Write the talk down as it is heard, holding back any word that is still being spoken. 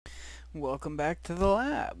Welcome back to the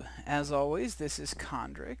lab. As always, this is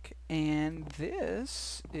Kondrik, and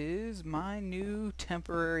this is my new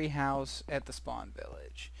temporary house at the spawn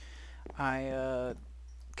village. I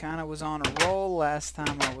kind of was on a roll last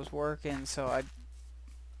time I was working, so I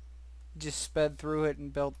just sped through it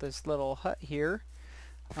and built this little hut here.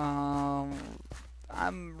 I'm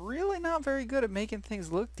really not very good at making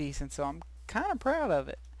things look decent, so I'm kind of proud of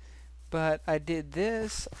it. But I did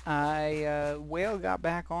this. Whale got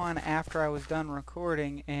back on after I was done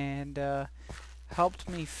recording and helped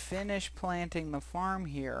me finish planting the farm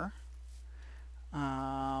here.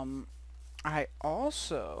 I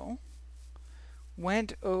also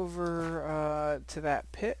went over to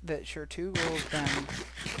that pit that Shertugel's been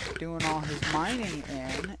doing all his mining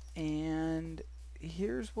in, and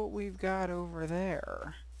here's what we've got over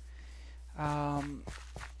there.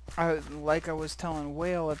 Like I was telling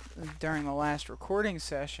Whale during the last recording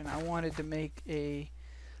session, I wanted to make a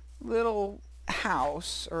little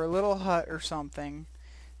house or a little hut or something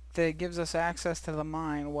that gives us access to the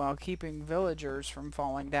mine while keeping villagers from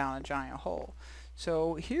falling down a giant hole.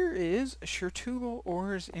 So here is Shertugel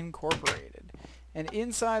Ores Incorporated, and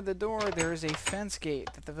inside the door there is a fence gate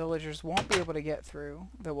that the villagers won't be able to get through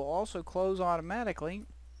that will also close automatically,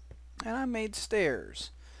 and I made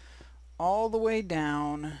stairs all the way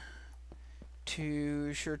down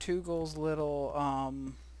to Shertugel's little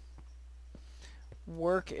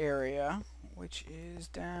work area, which is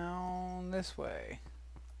down this way.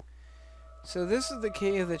 So this is the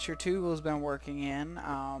cave that Shertugel's been working in.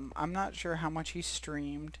 I'm not sure how much he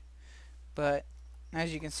streamed, but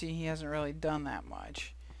as you can see, he hasn't really done that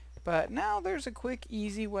much. But now there's a quick,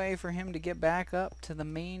 easy way for him to get back up to the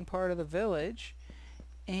main part of the village.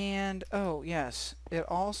 And oh yes, I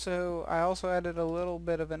also added a little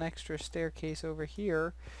bit of an extra staircase over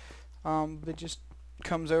here that just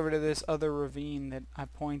comes over to this other ravine that I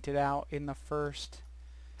pointed out in the first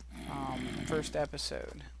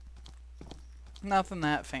episode. Nothing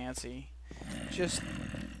that fancy, just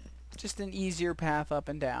an easier path up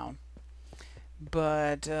and down.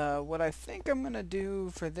 But what I think I'm gonna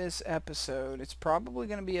do for this episode, it's probably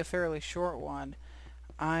gonna be a fairly short one.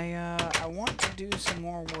 I want to do some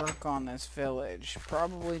more work on this village.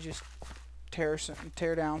 Probably just tear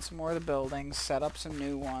down some more of the buildings, set up some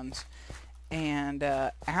new ones, and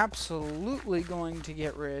absolutely going to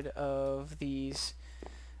get rid of these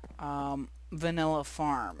vanilla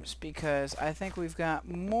farms, because I think we've got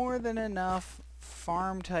more than enough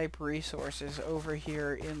farm type resources over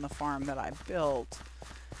here in the farm that I built.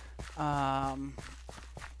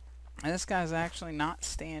 And this guy's actually not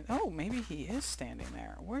standing. Oh, maybe he is standing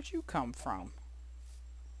there. Where'd you come from?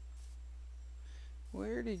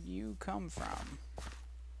 Where did you come from?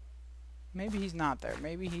 Maybe he's not there.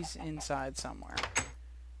 Maybe he's inside somewhere.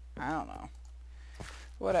 I don't know.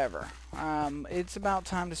 Whatever. It's about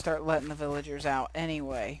time to start letting the villagers out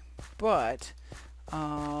anyway. But,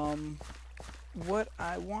 what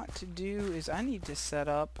I want to do is I need to set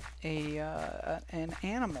up an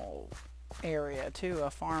animal area too, a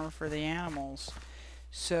farm for the animals.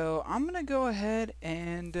 So I'm gonna go ahead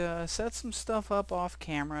and set some stuff up off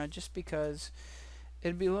camera, just because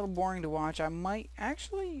it'd be a little boring to watch. I might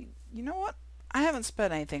actually, you know what, I haven't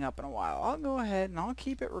sped anything up in a while. I'll go ahead and I'll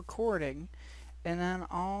keep it recording, and then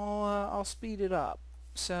I'll speed it up.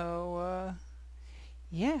 So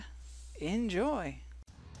yeah, enjoy.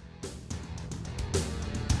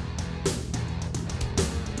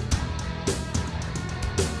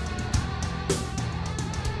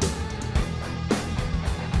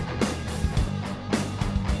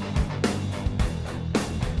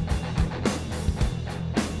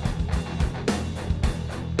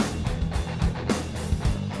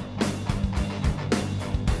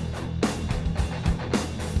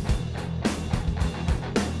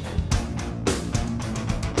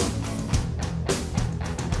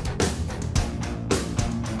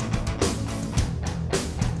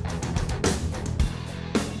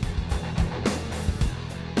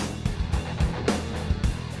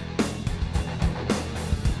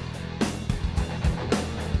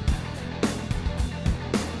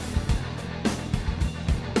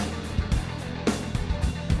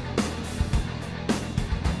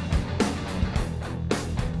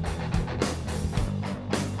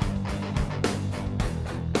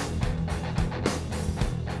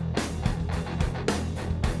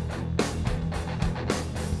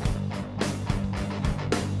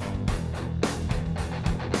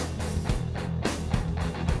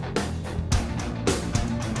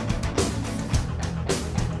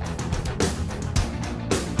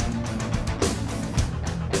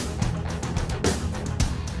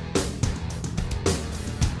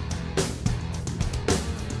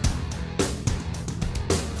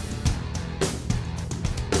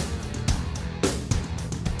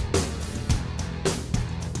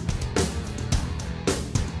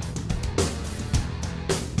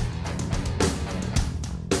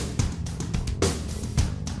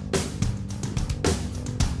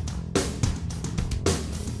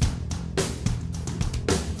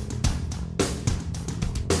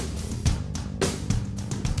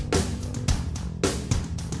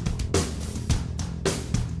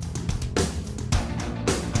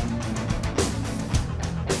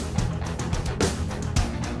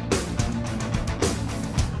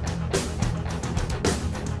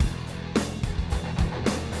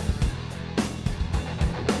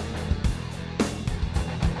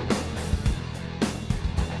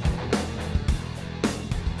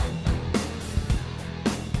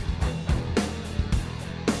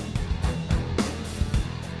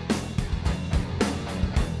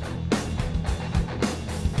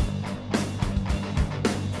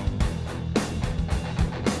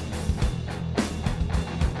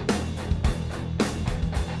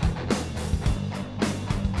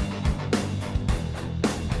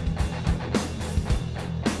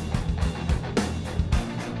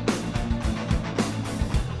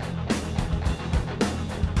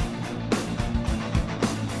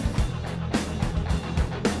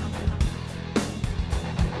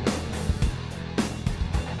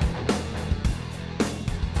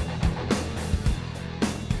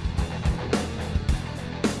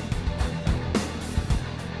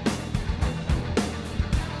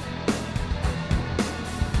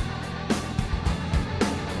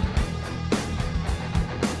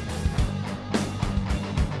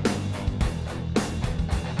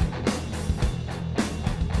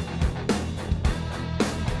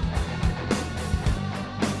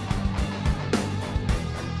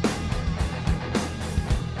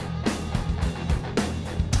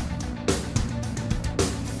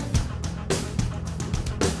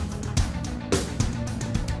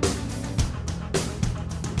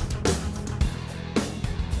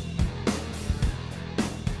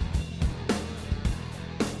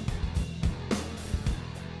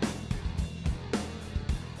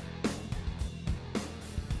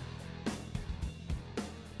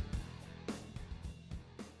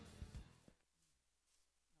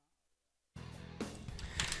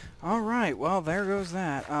 Alright, well, there goes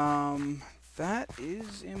that. That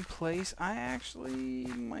is in place. I actually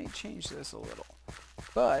might change this a little.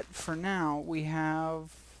 But for now, we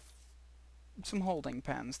have some holding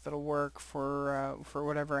pens that'll work for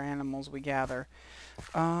whatever animals we gather.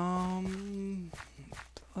 Let's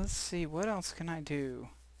see, what else can I do?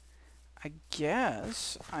 I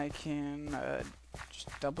guess I can just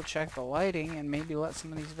double check the lighting and maybe let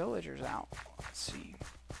some of these villagers out. Let's see.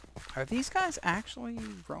 Are these guys actually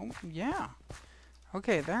roam? Yeah.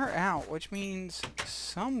 Okay, they're out, which means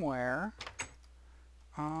somewhere,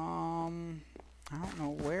 I don't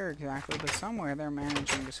know where exactly, but somewhere they're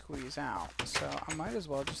managing to squeeze out. So I might as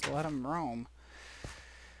well just let them roam.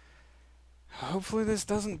 Hopefully this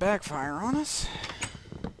doesn't backfire on us.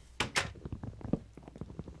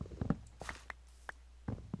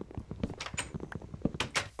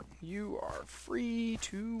 You are free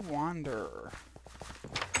to wander.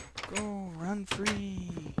 Go run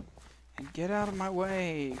free and get out of my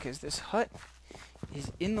way, because this hut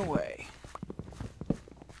is in the way.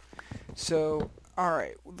 So,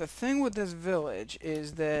 alright, the thing with this village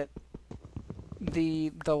is that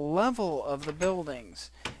the level of the buildings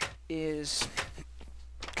is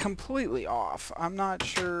completely off. I'm not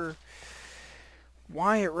sure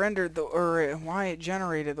why it rendered why it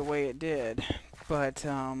generated the way it did, but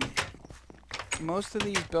most of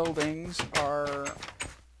these buildings are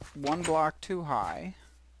one block too high.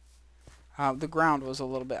 The ground was a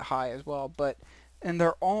little bit high as well, and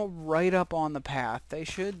they're all right up on the path. They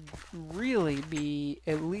should really be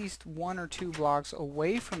at least 1 or 2 blocks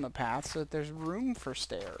away from the path so that there's room for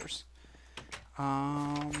stairs.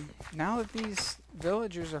 Now that these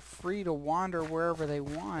villagers are free to wander wherever they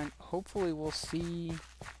want, hopefully we'll see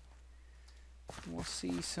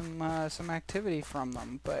some activity from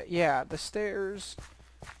them. But yeah, the stairs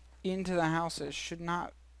into the houses should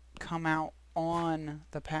not come out on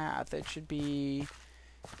the path. It should be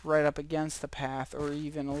right up against the path or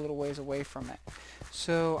even a little ways away from it.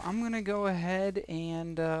 So I'm gonna go ahead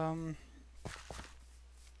and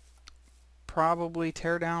probably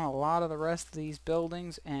tear down a lot of the rest of these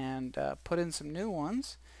buildings and put in some new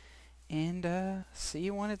ones and see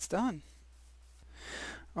you when it's done.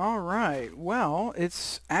 Alright, well,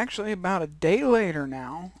 it's actually about a day later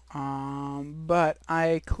now, but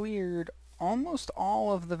I cleared almost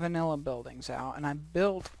all of the vanilla buildings out, and I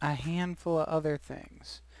built a handful of other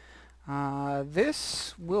things.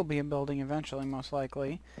 This will be a building eventually, most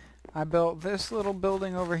likely. I built this little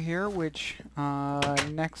building over here, which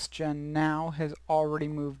Next Gen Now has already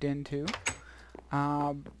moved into.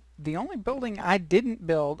 The only building I didn't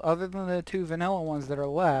build, other than the 2 vanilla ones that are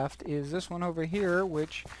left, is this one over here,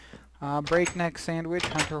 which Breakneck Sandwich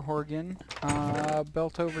Hunter Horgan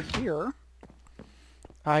built over here.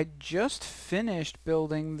 I just finished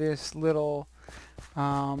building this little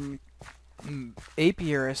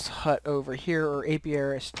apiarist hut over here, or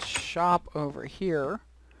apiarist shop over here.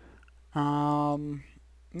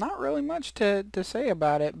 Not really much to say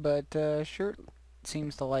about it, but sure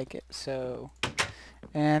seems to like it. So,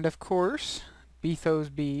 and of course,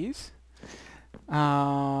 Betho's Bees.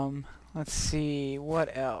 Let's see,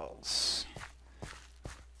 what else?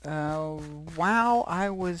 While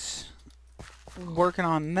I was working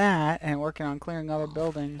on that and working on clearing other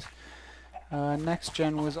buildings, Next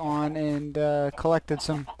Gen was on and collected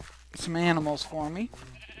some animals for me.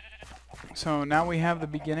 So now we have the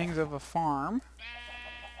beginnings of a farm.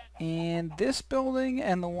 And this building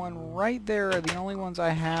and the one right there are the only ones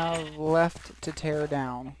I have left to tear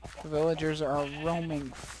down. The villagers are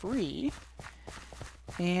roaming free.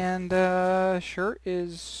 And Shirt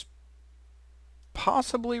is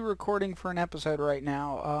possibly recording for an episode right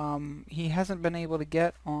now. He hasn't been able to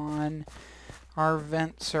get on our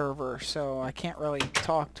vent server, so I can't really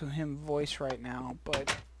talk to him voice right now,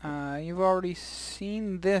 but you've already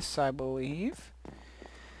seen this, I believe.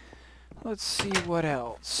 Let's see what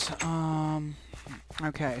else.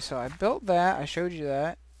 Okay, so I built that. I showed you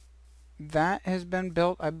that. That has been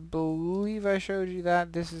built. I believe I showed you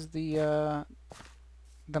that. This is the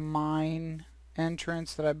mine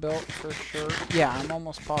entrance that I built for sure. Yeah, I'm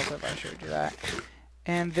almost positive I showed you that.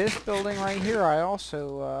 And this building right here I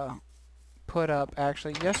also put up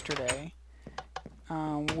actually yesterday,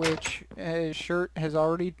 which Shirt has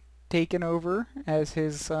already taken over as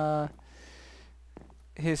his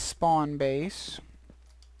spawn base,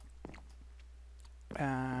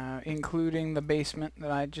 including the basement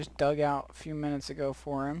that I just dug out a few minutes ago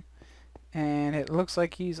for him. And it looks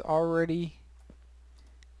like he's already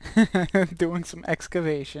doing some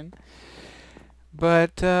excavation.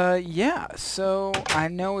 But, yeah, so I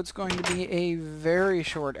know it's going to be a very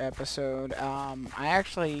short episode. I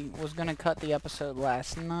actually was going to cut the episode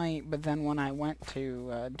last night, but then when I went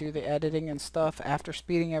to do the editing and stuff, after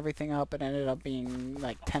speeding everything up, it ended up being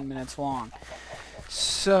like 10 minutes long.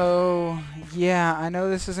 So, yeah, I know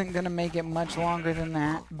this isn't going to make it much longer than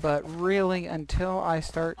that, but really, until I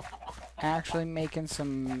start actually making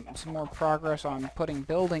some more progress on putting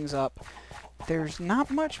buildings up, there's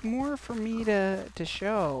not much more for me to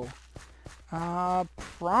show.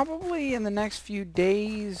 Probably in the next few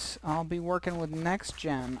days, I'll be working with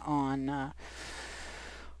NextGen on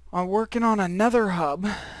working on another hub.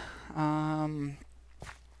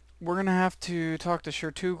 We're gonna have to talk to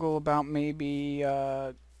Shertugal about maybe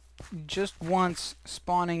just once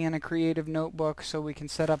spawning in a creative notebook so we can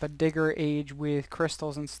set up a digger age with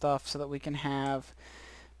crystals and stuff so that we can have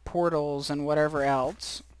portals and whatever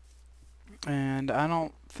else. And I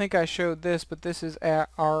don't think I showed this, but this is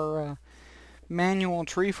our manual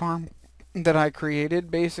tree farm that I created.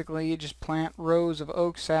 Basically, you just plant rows of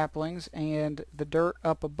oak saplings, and the dirt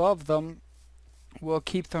up above them will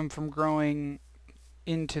keep them from growing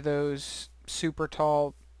into those super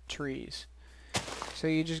tall trees. So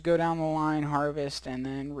you just go down the line, harvest, and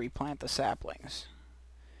then replant the saplings.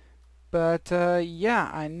 But, yeah,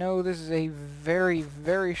 I know this is a very,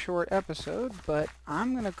 very short episode, but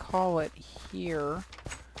I'm going to call it here.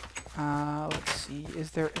 Let's see,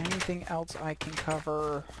 is there anything else I can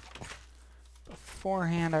cover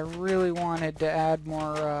beforehand? I really wanted to add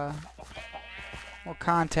more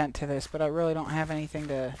content to this, but I really don't have anything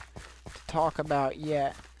to talk about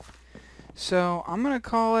yet. So, I'm going to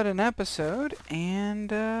call it an episode,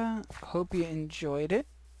 and hope you enjoyed it.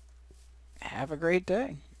 Have a great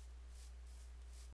day.